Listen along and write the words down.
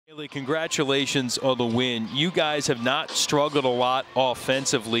Hayley, congratulations on the win. You guys have not struggled a lot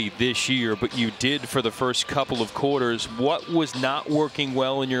offensively this year, but you did for the first couple of quarters. What was not working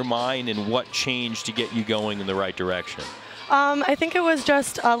well in your mind, and what changed to get you going in the right direction? I think it was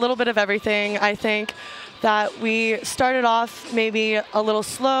just a little bit of everything. I think that we started off maybe a little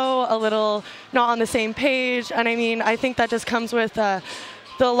slow, a little not on the same page. And I mean, I think that just comes with the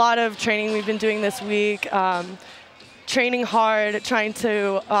lot of training we've been doing this week. Training hard, trying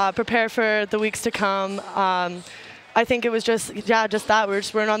to prepare for the weeks to come. I think it was just that. We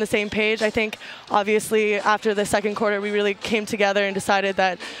weren't on the same page. I think, obviously, after the second quarter, we really came together and decided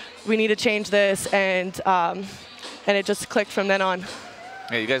that we need to change this, and it just clicked from then on.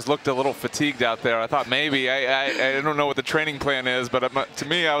 Yeah, you guys looked a little fatigued out there. I thought maybe, I don't know what the training plan is, but to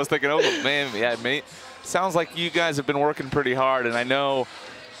me, I was thinking, oh, man, yeah, mate. Sounds like you guys have been working pretty hard, and I know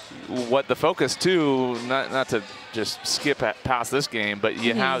what the focus too, not to just skip past this game, but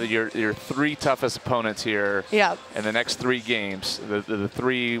you have your three toughest opponents here in the next 3 games. The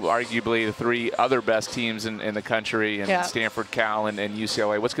three, arguably the 3 other best teams in the country, and Stanford, Cal, and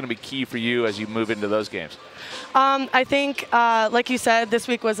UCLA. What's going to be key for you as you move into those games? I think, like you said, this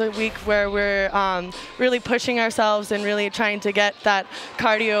week was a week where we're really pushing ourselves and really trying to get that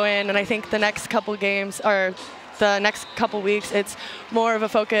cardio in. And I think the next couple games, or the next couple weeks, it's more of a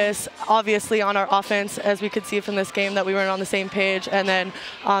focus, obviously, on our offense, as we could see from this game that we weren't on the same page, and then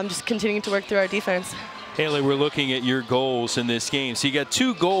just continuing to work through our defense. Hayley, we're looking at your goals in this game. So you got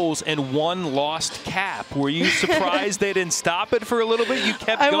 2 goals and 1 lost cap. Were you surprised they didn't stop it for a little bit? You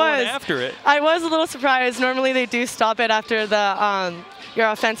kept going after it. I was a little surprised. Normally they do stop it after the your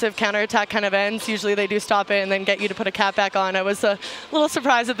offensive counterattack kind of ends. Usually they do stop it and then get you to put a cap back on. I was a little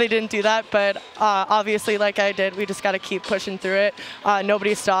surprised that they didn't do that, but obviously, like I did, we just got to keep pushing through it.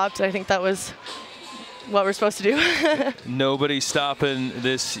 Nobody stopped. I think that was what we're supposed to do. Nobody's stopping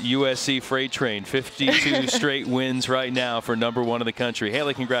this USC freight train. 52 straight wins right now for #1 in the country.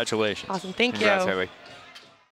 Hayley, congratulations. Awesome. Thank you. Congrats, Hayley.